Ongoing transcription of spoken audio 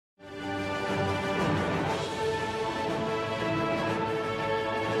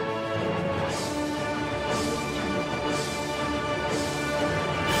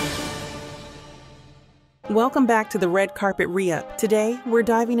Welcome back to the Red Carpet Re-Up. Today, we're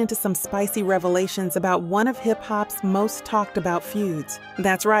diving into some spicy revelations about one of hip-hop's most talked about feuds.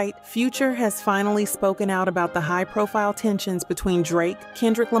 That's right, Future has finally spoken out about the high-profile tensions between Drake,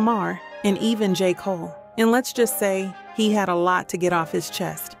 Kendrick Lamar, and even J. Cole. And let's just say, he had a lot to get off his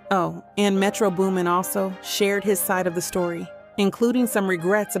chest. Oh, and Metro Boomin also shared his side of the story, including some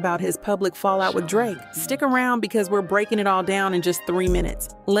regrets about his public fallout with Drake. Stick around because we're breaking it all down in just 3 minutes.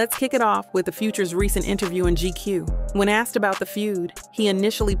 Let's kick it off with the Future's recent interview in GQ. When asked about the feud, he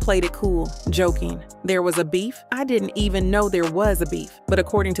initially played it cool, joking. "There was a beef? I didn't even know there was a beef." But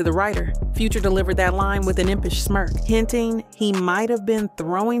according to the writer, Future delivered that line with an impish smirk, hinting he might have been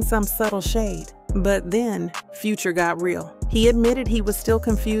throwing some subtle shade. But then, Future got real. He admitted he was still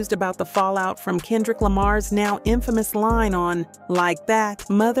confused about the fallout from Kendrick Lamar's now infamous line on, "Like that,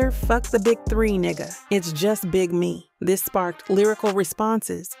 Muthaf the Big Three, nigga. It's just big me." This sparked lyrical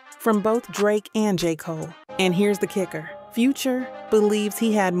responses from both Drake and J. Cole. And here's the kicker. Future believes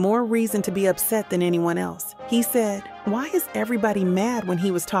he had more reason to be upset than anyone else. He said, "Why is everybody mad when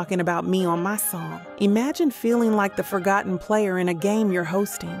he was talking about me on my song? Imagine feeling like the forgotten player in a game you're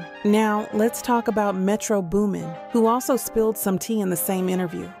hosting." Now, let's talk about Metro Boomin, who also spilled some tea in the same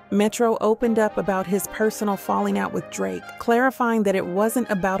interview. Metro opened up about his personal falling out with Drake, clarifying that it wasn't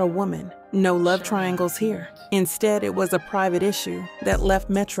about a woman. No love triangles here. Instead, it was a private issue that left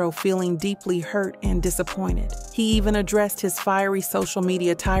Metro feeling deeply hurt and disappointed. He even addressed his fiery social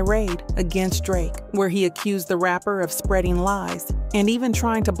media tirade against Drake, where he accused the rapper of spreading lies and even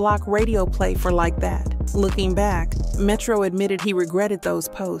trying to block radio play for Like That. Looking back, Metro admitted he regretted those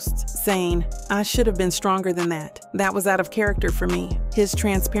posts, saying, "I should have been stronger than that. That was out of character for me." His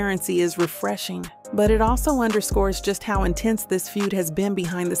transparency is refreshing, but it also underscores just how intense this feud has been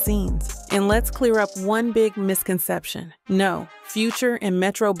behind the scenes. And let's clear up one big misconception. No, Future and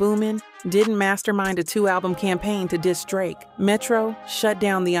Metro Boomin didn't mastermind a 2-album campaign to diss Drake. Metro shut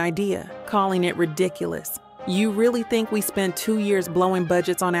down the idea, calling it ridiculous. "You really think we spent 2 years blowing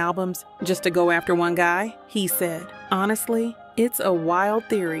budgets on albums just to go after one guy?" he said. Honestly, it's a wild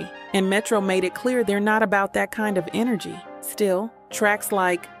theory, and Metro made it clear they're not about that kind of energy. Still, tracks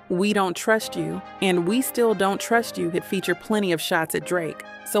like "We Don't Trust You" and "We Still Don't Trust You" had featured plenty of shots at Drake.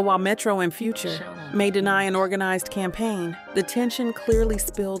 So while Metro and Future may deny an organized campaign, the tension clearly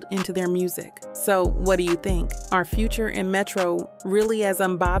spilled into their music. So what do you think? Are Future and Metro really as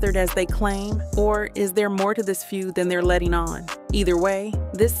unbothered as they claim? Or is there more to this feud than they're letting on? Either way,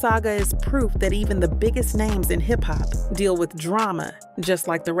 this saga is proof that even the biggest names in hip-hop deal with drama just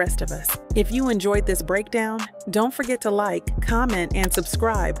like the rest of us. If you enjoyed this breakdown, don't forget to like, comment, and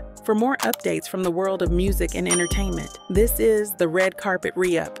subscribe for more updates from the world of music and entertainment. This is the Red Carpet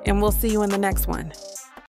Re-Up, and we'll see you in the next one.